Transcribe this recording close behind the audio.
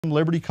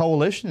Liberty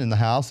coalition in the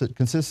House that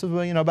consists of,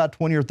 about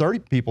 20 or 30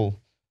 people,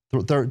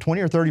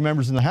 20 or 30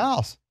 members in the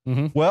House.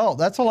 Well,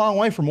 that's a long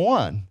way from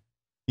one.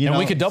 And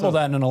we could double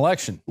that in an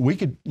election. We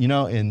could,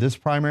 in this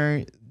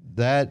primary,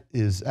 that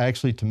is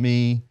actually, to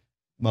me,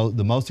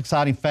 the most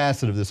exciting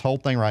facet of this whole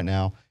thing right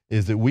now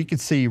is that we could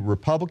see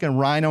Republican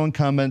rhino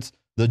incumbents,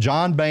 the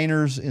John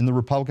Boehners in the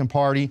Republican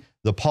Party,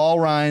 the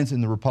Paul Ryans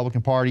in the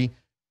Republican Party.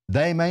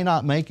 They may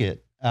not make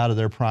it out of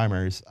their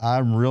primaries.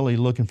 I'm really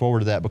looking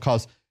forward to that,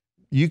 because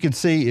you can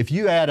see if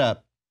you add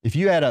up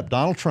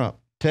Donald Trump,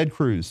 Ted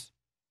Cruz,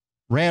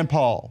 Rand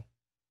Paul,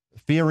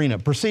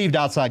 Fiorina, perceived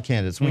outside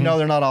candidates. We know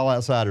they're not all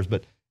outsiders,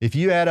 but if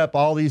you add up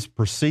all these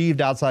perceived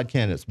outside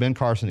candidates, Ben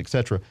Carson, et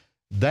cetera,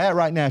 that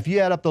right now, if you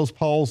add up those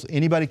polls,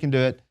 anybody can do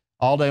it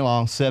all day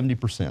long,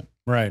 70%.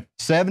 Right.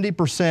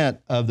 70%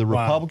 of the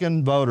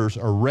Republican voters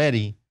are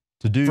ready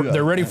to do.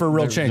 They're ready for a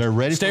real change. They're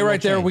ready. Stay right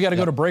there. We got to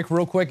go to break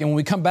real quick. And when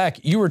we come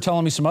back, you were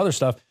telling me some other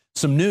stuff,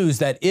 some news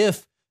that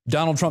if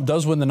Donald Trump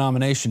does win the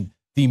nomination,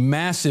 the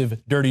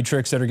massive dirty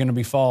tricks that are going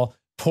to fall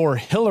for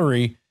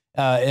Hillary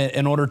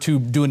in order to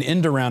do an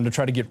end around to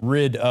try to get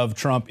rid of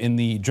Trump in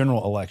the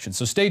general election.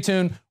 So stay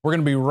tuned. We're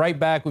going to be right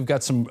back. We've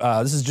got some,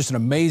 this is just an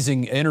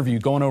amazing interview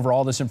going over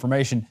all this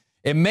information.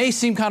 It may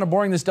seem kind of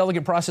boring, this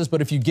delegate process,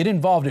 but if you get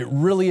involved, it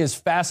really is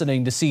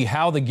fascinating to see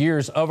how the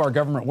gears of our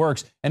government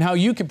works and how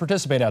you can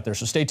participate out there.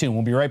 So stay tuned.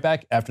 We'll be right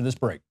back after this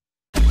break.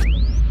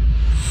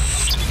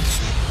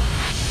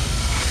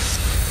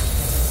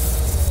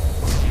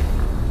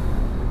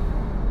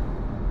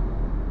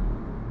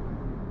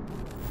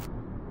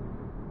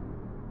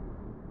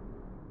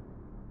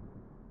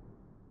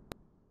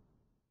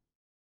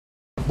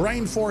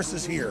 Brain Force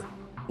is here.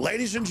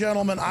 Ladies and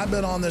gentlemen, I've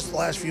been on this the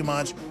last few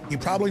months. You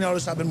probably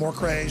noticed I've been more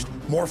crazed,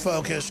 more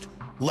focused,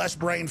 less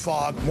brain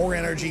fog, more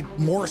energy,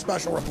 more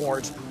special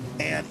reports,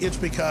 and it's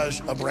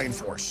because of Brain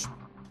Force.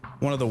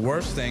 One of the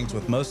worst things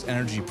with most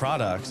energy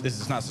products is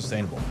it's not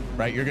sustainable,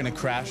 right? You're gonna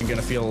crash and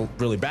gonna feel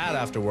really bad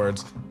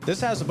afterwards. This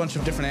has a bunch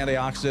of different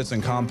antioxidants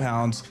and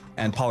compounds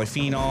and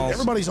polyphenols.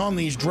 Everybody's on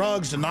these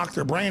drugs to knock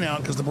their brain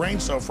out because the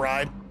brain's so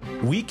fried.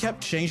 We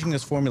kept changing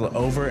this formula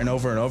over and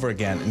over and over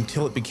again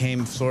until it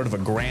became sort of a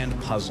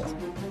grand puzzle.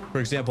 For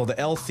example, the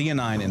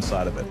L-theanine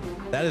inside of it,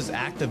 that is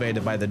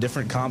activated by the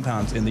different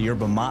compounds in the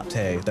yerba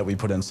mate that we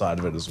put inside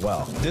of it as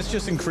well. This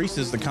just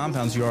increases the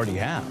compounds you already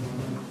have.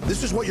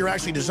 This is what you're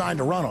actually designed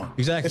to run on.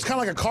 Exactly. It's kind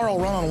of like a car will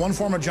run on one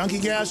form of junkie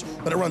gas,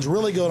 but it runs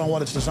really good on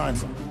what it's designed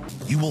for.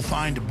 You will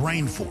find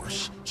Brain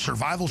Force,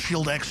 Survival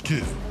Shield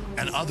X2,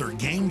 and other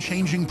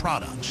game-changing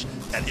products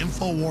at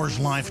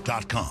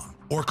InfoWarsLife.com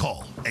or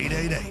call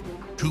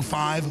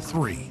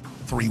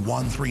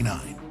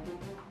 888-253-3139.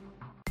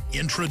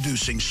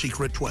 Introducing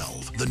Secret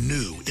 12, the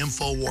new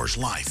InfoWars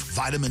Life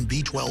vitamin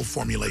B12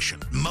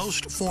 formulation.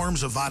 Most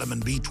forms of vitamin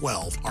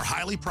B12 are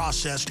highly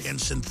processed and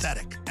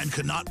synthetic and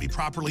could not be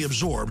properly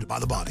absorbed by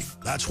the body.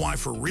 That's why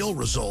for real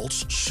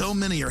results, so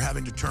many are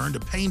having to turn to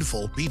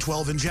painful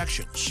B12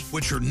 injections,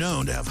 which are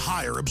known to have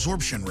higher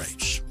absorption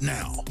rates.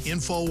 Now,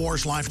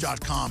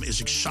 InfoWarsLife.com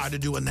is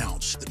excited to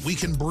announce that we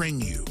can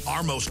bring you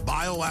our most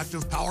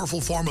bioactive,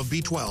 powerful form of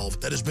B12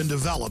 that has been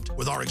developed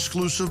with our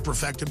exclusive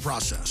perfected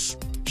process.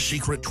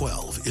 Secret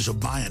 12 is a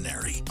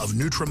binary of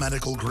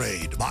nutramedical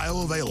grade,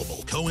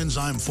 bioavailable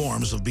coenzyme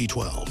forms of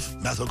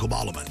B12,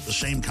 methylcobalamin, the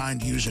same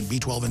kind used in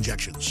B12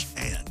 injections,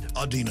 and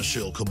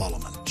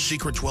adenosylcobalamin.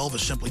 Secret 12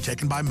 is simply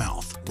taken by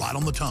mouth, right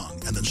on the tongue,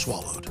 and then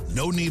swallowed.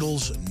 No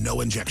needles, no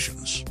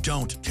injections.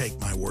 Don't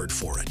take my word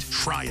for it.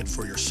 Try it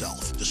for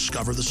yourself.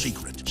 Discover the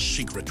secret.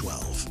 Secret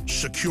 12.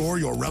 Secure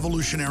your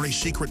revolutionary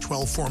Secret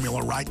 12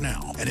 formula right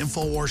now at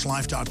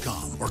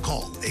InfoWarsLife.com or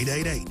call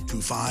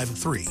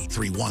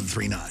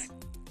 888-253-3139.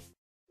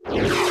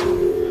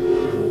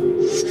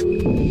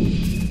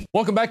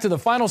 Welcome back to the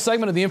final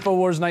segment of the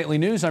InfoWars Nightly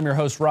News. I'm your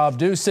host, Rob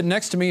Dew. Sitting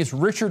next to me is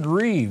Richard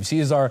Reeves. He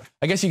is our,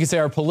 I guess you could say,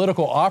 our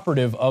political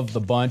operative of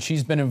the bunch.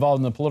 He's been involved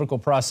in the political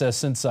process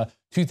since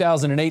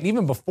 2008, and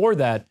even before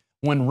that,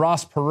 when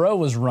Ross Perot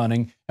was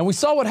running. And we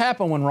saw what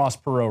happened when Ross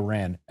Perot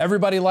ran.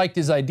 Everybody liked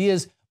his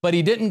ideas, but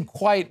he didn't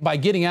quite, by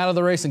getting out of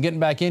the race and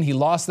getting back in, he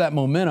lost that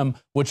momentum,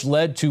 which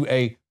led to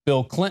a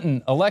Bill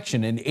Clinton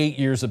election in 8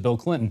 years of Bill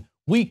Clinton.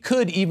 We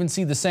could even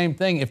see the same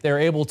thing if they're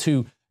able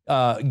to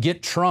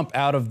get Trump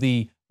out of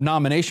the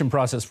nomination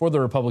process for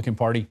the Republican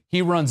Party.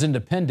 He runs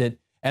independent,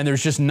 and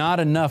there's just not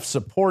enough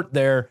support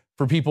there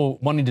for people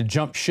wanting to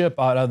jump ship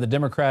out of the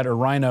Democrat or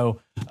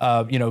Rhino,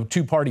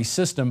 two-party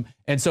system.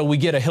 And so we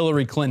get a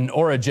Hillary Clinton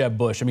or a Jeb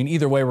Bush. I mean,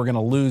 either way, we're going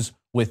to lose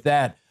with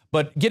that.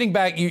 But getting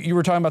back, you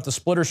were talking about the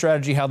splitter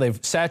strategy, how they've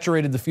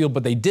saturated the field,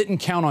 but they didn't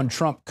count on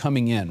Trump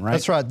coming in, right?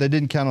 That's right. They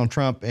didn't count on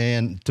Trump.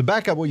 And to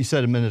back up what you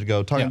said a minute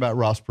ago, talking about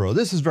Ross Perot,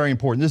 this is very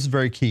important. This is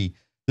very key.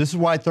 This is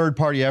why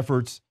third-party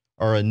efforts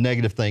are a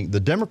negative thing. The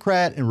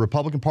Democrat and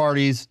Republican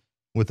parties,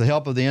 with the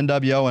help of the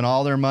NWO and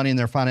all their money and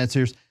their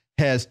financiers,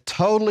 has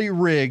totally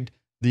rigged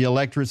the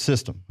electorate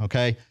system,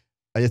 okay?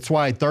 It's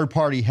why third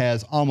party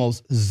has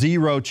almost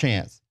zero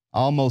chance,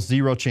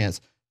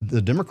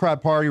 The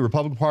Democrat Party,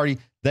 Republican Party,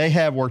 they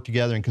have worked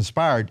together and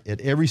conspired at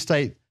every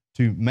state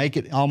to make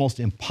it almost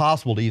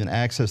impossible to even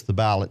access the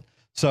ballot.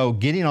 So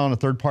getting on a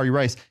third-party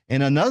race.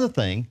 And another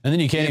thing. And then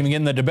you can't even get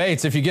in the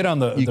debates if you get on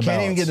the You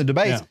can't even get in the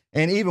debates.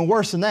 Yeah. And even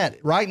worse than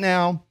that, right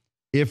now,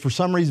 if for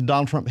some reason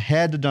Donald Trump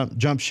had to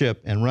jump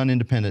ship and run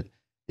independent,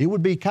 it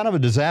would be kind of a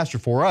disaster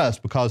for us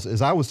because,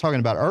 as I was talking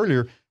about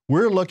earlier,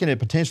 we're looking at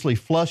potentially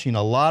flushing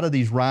a lot of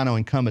these rhino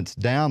incumbents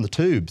down the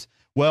tubes.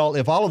 Well,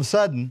 if all of a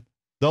sudden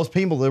those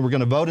people that were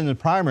going to vote in the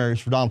primaries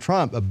for Donald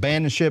Trump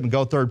abandon ship and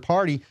go third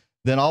party,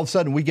 then all of a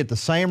sudden we get the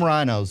same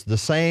rhinos, the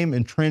same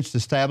entrenched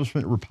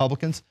establishment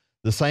Republicans,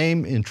 the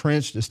same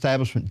entrenched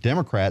establishment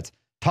Democrats.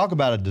 Talk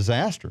about a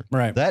disaster.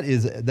 Right.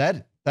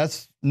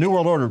 That's New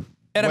World Order.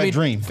 And I mean,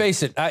 dream.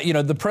 face it,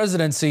 the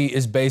presidency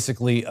is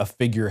basically a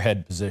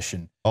figurehead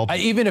position.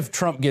 Even if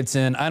Trump gets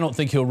in, I don't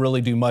think he'll really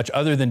do much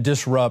other than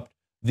disrupt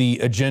the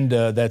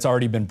agenda that's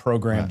already been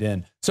programmed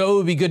in. So it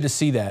would be good to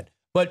see that.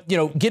 But,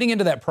 getting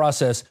into that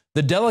process,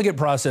 the delegate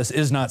process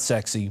is not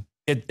sexy.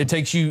 It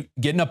takes you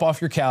getting up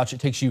off your couch.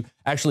 It takes you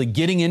actually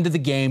getting into the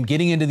game,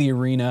 getting into the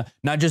arena,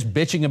 not just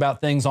bitching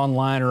about things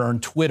online or on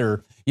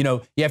Twitter.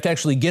 You have to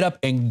actually get up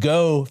and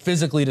go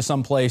physically to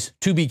some place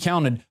to be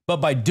counted. But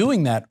by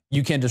doing that,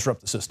 you can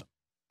disrupt the system.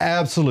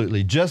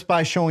 Absolutely. Just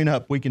by showing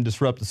up, we can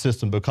disrupt the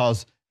system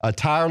because a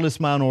tireless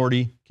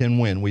minority can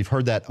win. We've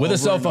heard that with a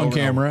cell phone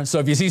camera. So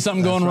if you see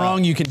something going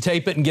wrong, you can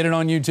tape it and get it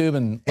on YouTube.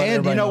 And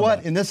you know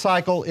what? In this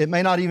cycle, it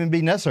may not even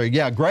be necessary.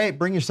 Yeah, great.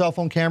 Bring your cell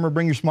phone camera,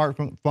 bring your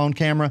smartphone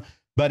camera.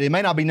 But it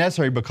may not be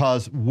necessary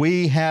because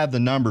we have the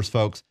numbers,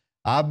 folks.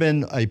 I've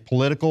been a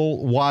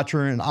political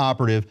watcher and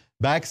operative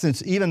back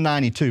since even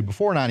 92,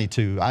 before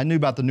 92. I knew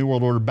about the New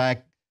World Order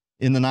back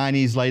in the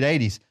 90s, late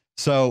 80s.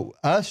 So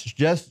us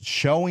just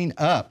showing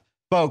up,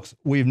 folks,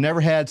 we've never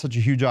had such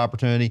a huge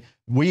opportunity.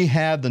 We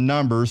have the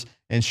numbers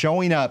and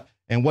showing up.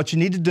 And what you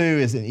need to do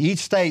is, in each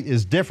state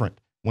is different.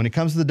 When it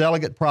comes to the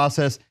delegate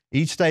process,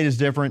 each state is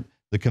different.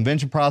 The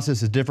convention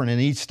process is different in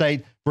each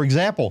state. For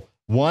example,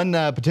 one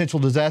potential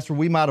disaster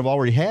we might have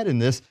already had in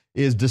this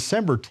is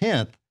December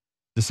 10th.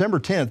 December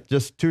 10th,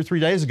 just 2 or 3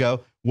 days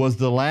ago, was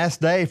the last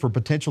day for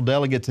potential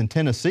delegates in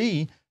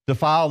Tennessee to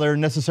file their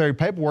necessary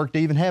paperwork to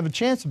even have a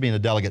chance of being a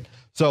delegate.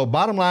 So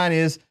bottom line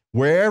is,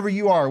 wherever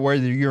you are,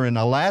 whether you're in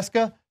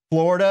Alaska,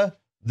 Florida,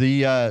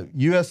 the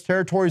U.S.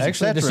 territories,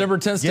 actually, December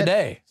 10th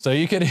today. So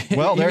you could.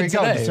 Well, there you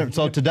go.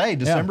 So today,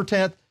 December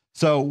 10th.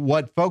 So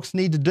what folks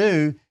need to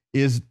do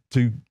is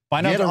to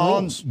find out the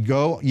rules.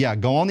 Go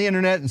on the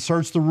internet and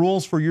search the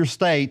rules for your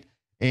state,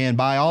 and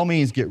by all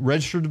means, get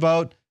registered to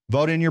vote.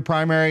 Vote in your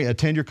primary,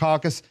 attend your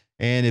caucus,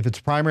 and if it's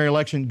a primary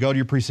election, go to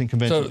your precinct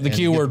convention. So the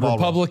keyword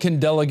Republican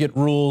delegate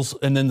rules,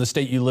 and then the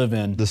state you live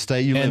in. The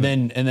state you live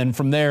in. And then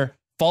from there,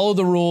 follow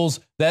the rules.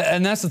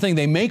 And that's the thing.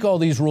 They make all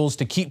these rules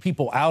to keep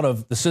people out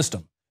of the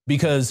system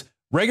because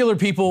regular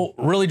people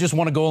really just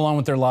want to go along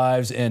with their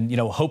lives and,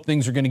 hope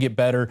things are going to get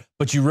better.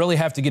 But you really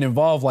have to get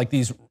involved like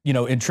these,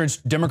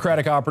 entrenched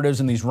Democratic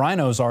operatives and these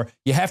rhinos are.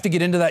 You have to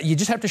get into that. You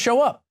just have to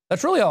show up.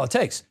 That's really all it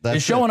takes.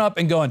 Is showing up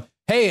and going,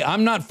 hey,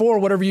 I'm not for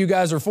whatever you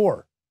guys are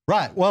for.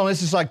 Right. Well, it's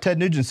just like Ted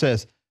Nugent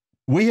says,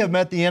 we have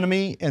met the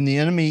enemy, and the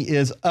enemy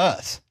is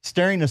us,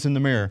 staring us in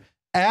the mirror.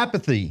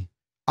 Apathy,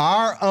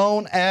 our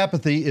own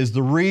apathy is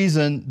the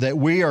reason that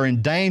we are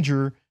in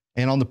danger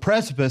and on the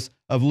precipice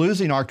of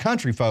losing our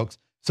country, folks.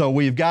 So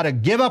we've got to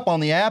give up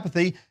on the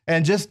apathy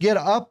and just get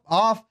up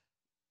off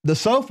the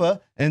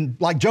sofa and,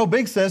 like Joe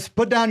Biggs says,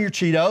 put down your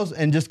Cheetos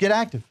and just get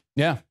active.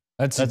 Yeah.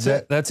 That's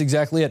it. That's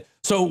exactly it.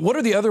 So what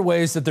are the other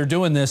ways that they're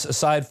doing this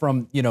aside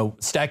from,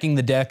 stacking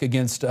the deck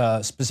against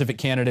specific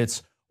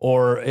candidates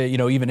or,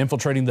 even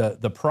infiltrating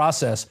the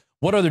process?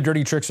 What other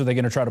dirty tricks are they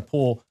going to try to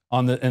pull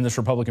in this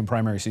Republican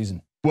primary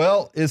season?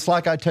 Well, it's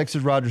like I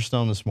texted Roger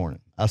Stone this morning.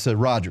 I said,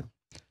 Roger,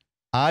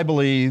 I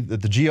believe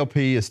that the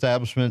GOP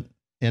establishment,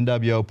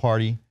 NWO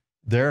party,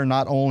 they're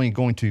not only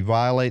going to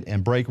violate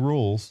and break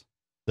rules,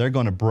 they're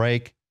going to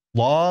break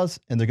laws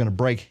and they're going to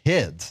break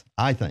heads,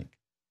 I think.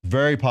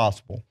 Very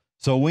possible.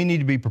 So we need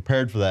to be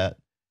prepared for that.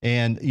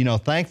 And,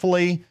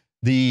 thankfully,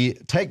 the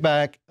take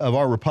back of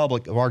our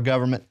republic, of our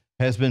government,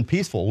 has been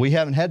peaceful. We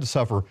haven't had to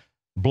suffer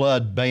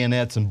blood,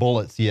 bayonets, and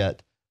bullets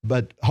yet.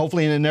 But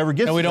hopefully it never gets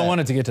to that. And we don't want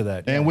it to get to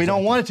that. And we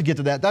don't want it to get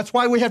to that. That's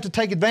why we have to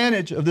take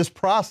advantage of this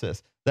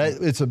process. That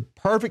it's a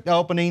perfect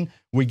opening.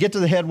 We get to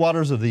the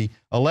headwaters of the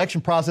election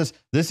process.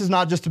 This is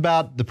not just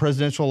about the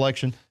presidential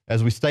election.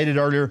 As we stated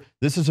earlier,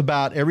 this is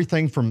about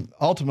everything from,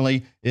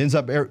 ultimately, it ends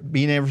up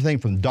being everything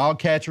from dog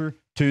catcher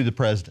to the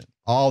president.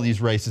 All these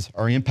races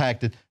are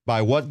impacted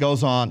by what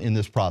goes on in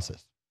this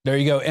process. There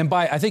you go. And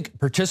by, I think,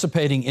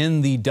 participating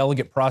in the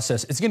delegate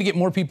process, it's going to get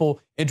more people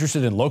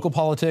interested in local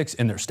politics,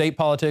 in their state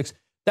politics.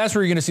 That's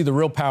where you're going to see the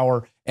real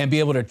power and be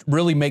able to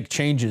really make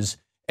changes.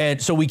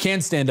 And so we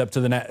can stand up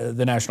to the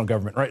national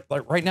government. Right,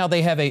 like right now,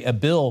 they have a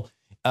bill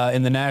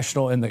in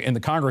the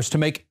Congress to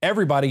make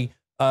everybody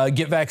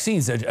get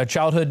vaccines, a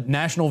childhood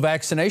national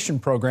vaccination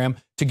program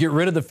to get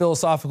rid of the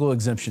philosophical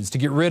exemptions, to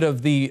get rid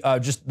of the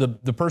just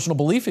the personal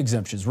belief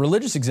exemptions,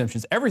 religious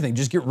exemptions, everything.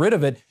 Just get rid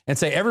of it and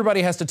say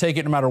everybody has to take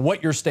it no matter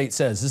what your state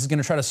says. This is going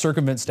to try to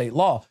circumvent state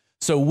law.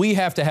 So we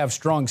have to have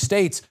strong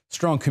states,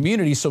 strong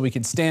communities, so we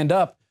can stand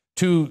up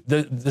to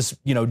this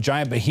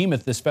giant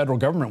behemoth, this federal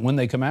government, when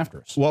they come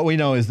after us. What we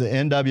know is the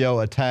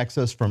NWO attacks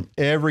us from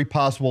every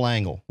possible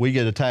angle. We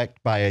get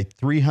attacked by a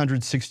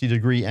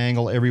 360-degree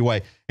angle every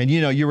way. And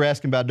you were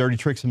asking about dirty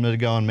tricks a minute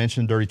ago and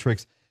mentioned dirty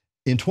tricks.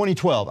 In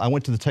 2012, I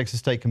went to the Texas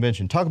State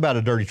Convention. Talk about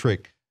a dirty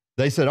trick.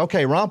 They said,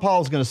 okay, Ron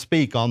Paul is going to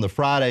speak on the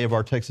Friday of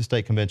our Texas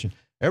State Convention.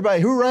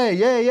 Everybody, hooray,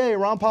 yay, yay,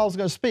 Ron Paul's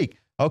going to speak.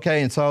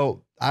 Okay, and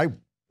so I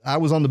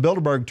was on the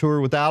Bilderberg tour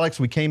with Alex.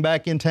 We came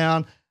back in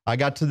town. I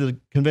got to the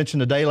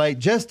convention a day late,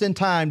 just in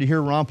time to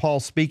hear Ron Paul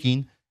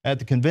speaking at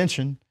the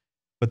convention.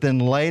 But then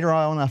later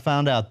on, I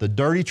found out the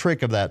dirty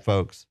trick of that,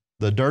 folks.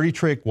 The dirty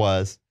trick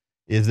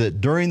is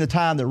that during the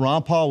time that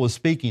Ron Paul was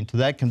speaking to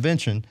that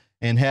convention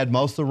and had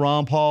most of the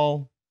Ron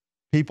Paul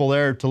people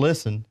there to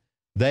listen,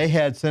 they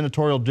had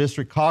senatorial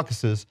district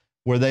caucuses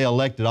where they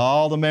elected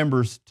all the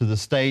members to the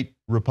state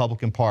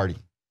Republican Party.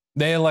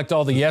 They elect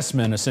all the yes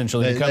men,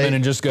 essentially, to come in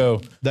and just go,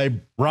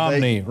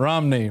 Romney.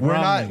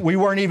 We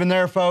weren't even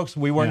there, folks.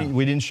 We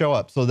didn't show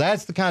up. So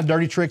that's the kind of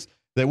dirty tricks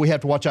that we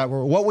have to watch out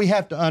for. What we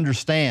have to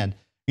understand,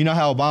 you know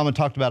how Obama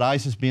talked about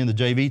ISIS being the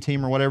JV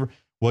team or whatever?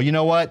 Well, you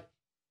know what?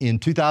 In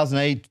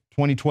 2008,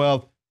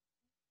 2012,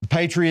 the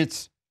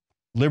Patriots,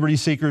 Liberty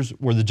Seekers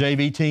were the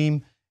JV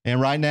team.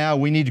 And right now,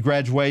 we need to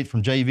graduate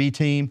from JV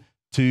team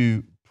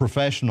to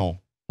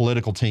professional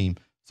political team.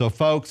 So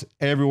folks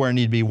everywhere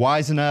need to be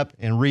wising up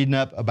and reading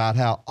up about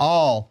how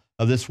all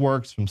of this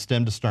works from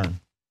stem to stern.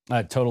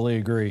 I totally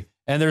agree.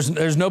 And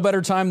there's no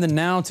better time than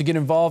now to get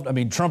involved. I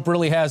mean, Trump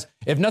really has,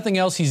 if nothing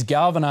else, he's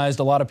galvanized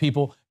a lot of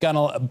people,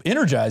 gotten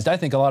energized, I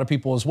think, a lot of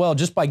people as well,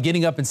 just by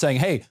getting up and saying,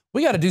 hey,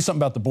 we got to do something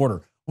about the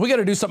border. We got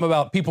to do something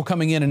about people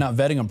coming in and not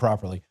vetting them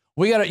properly.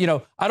 We got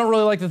to, I don't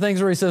really like the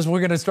things where he says we're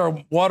going to start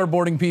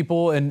waterboarding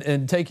people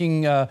and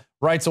taking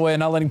rights away and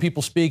not letting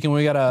people speak, and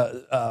we got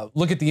to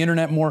look at the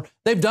internet more.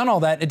 They've done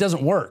all that. It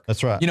doesn't work.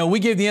 That's right. We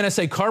gave the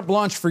NSA carte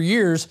blanche for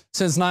years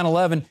since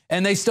 9/11,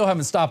 and they still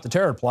haven't stopped the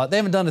terror plot. They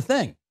haven't done a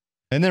thing.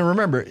 And then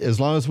remember, as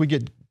long as we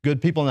get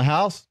good people in the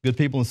House, good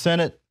people in the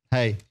Senate,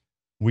 hey,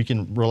 we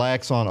can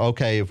relax on,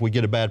 okay, if we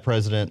get a bad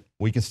president,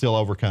 we can still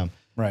overcome.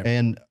 Right.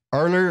 And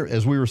earlier,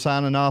 as we were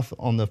signing off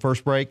on the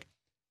first break,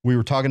 we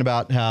were talking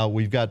about how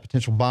we've got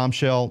potential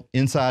bombshell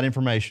inside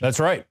information. That's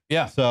right.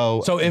 Yeah.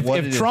 So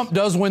if Trump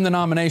does win the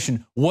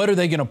nomination, what are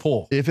they going to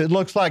pull? If it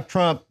looks like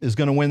Trump is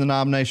going to win the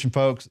nomination,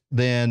 folks,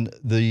 then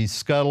the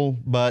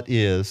scuttlebutt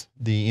is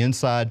the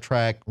inside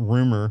track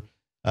rumor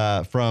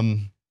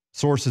from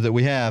sources that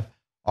we have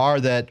are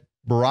that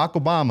Barack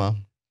Obama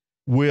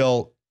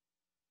will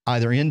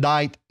either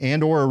indict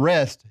and or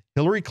arrest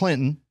Hillary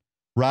Clinton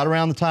right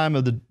around the time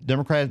of the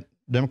Democratic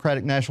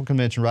National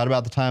Convention, right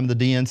about the time of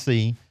the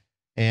DNC.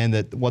 And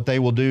that what they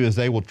will do is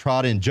they will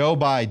trot in Joe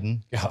Biden,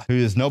 who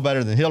is no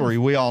better than Hillary.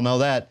 We all know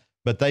that.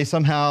 But they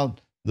somehow,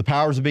 the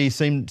powers that be,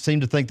 seem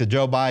to think that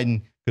Joe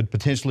Biden could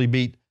potentially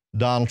beat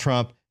Donald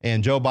Trump.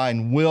 And Joe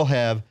Biden will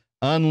have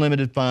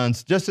unlimited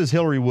funds, just as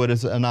Hillary would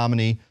as a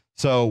nominee.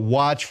 So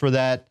watch for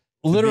that.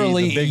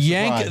 Literally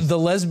yank the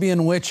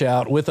lesbian witch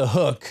out with a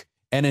hook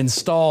and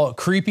install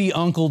creepy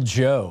Uncle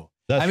Joe.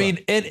 I mean,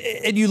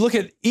 and you look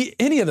at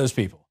any of those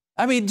people.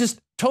 I mean, just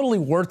totally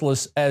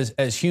worthless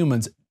as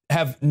humans.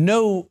 Have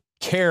no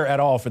care at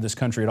all for this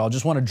country at all.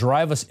 Just want to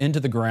drive us into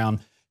the ground,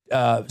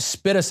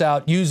 spit us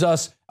out, use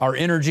us, our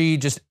energy,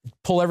 just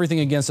pull everything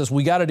against us.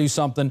 We got to do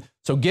something.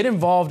 So get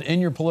involved in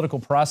your political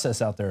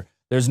process out there.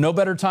 There's no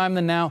better time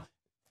than now.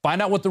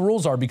 Find out what the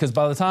rules are, because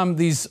by the time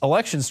these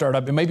elections start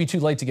up, it may be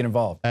too late to get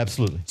involved.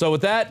 Absolutely. So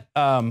with that,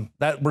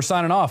 we're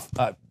signing off.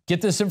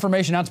 Get this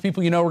information out to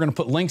people you know. We're going to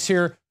put links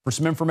here for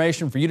some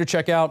information for you to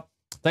check out.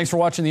 Thanks for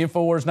watching the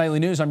InfoWars Nightly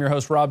News. I'm your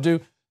host, Rob Dew.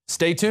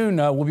 Stay tuned.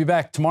 We'll be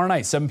back tomorrow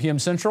night, 7 p.m.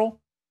 Central.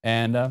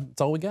 And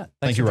that's all we got.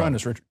 Thanks for joining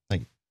us, Richard.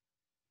 Thank you.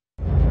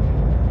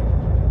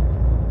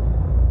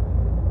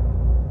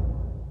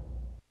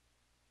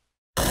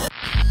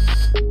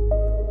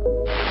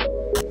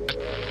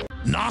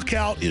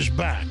 Knockout is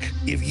back.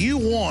 If you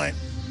want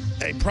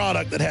a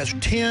product that has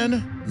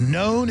 10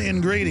 known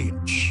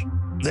ingredients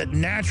that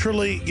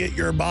naturally get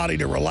your body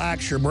to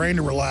relax, your brain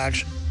to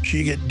relax, so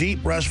you get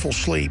deep, restful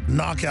sleep,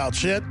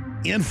 Knockout's it.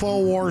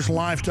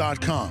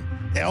 InfoWarsLife.com.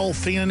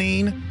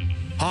 L-theanine,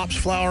 hops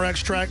flower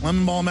extract,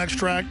 lemon balm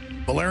extract,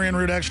 valerian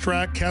root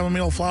extract,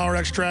 chamomile flower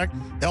extract,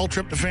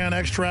 L-tryptophan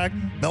extract,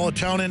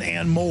 melatonin,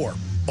 and more.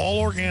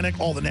 All organic,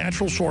 all the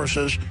natural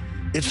sources.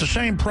 It's the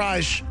same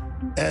price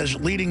as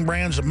leading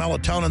brands of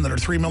melatonin that are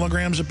 3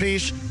 milligrams a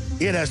piece.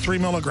 It has 3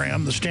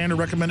 milligrams, the standard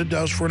recommended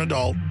dose for an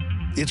adult.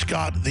 It's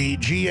got the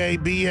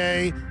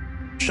GABA.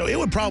 So it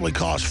would probably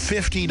cost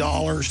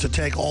 $50 to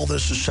take all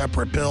this as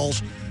separate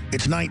pills.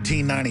 It's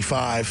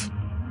 $19.95.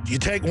 You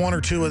take 1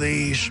 or 2 of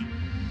these,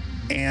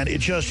 and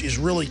it just is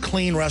really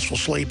clean, restful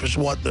sleep is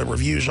what the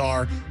reviews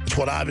are. It's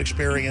what I've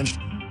experienced.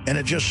 and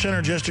it just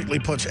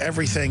synergistically puts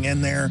everything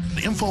in there.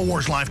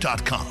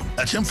 InfoWarsLife.com.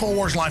 That's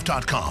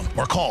InfoWarsLife.com,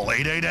 or call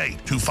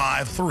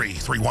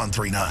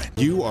 888-253-3139.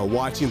 You are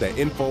watching the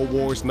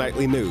InfoWars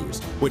Nightly News,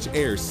 which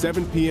airs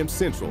 7 p.m.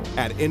 Central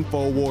at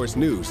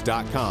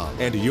InfoWarsNews.com.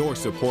 And your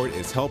support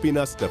is helping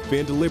us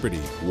defend liberty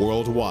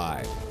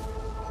worldwide.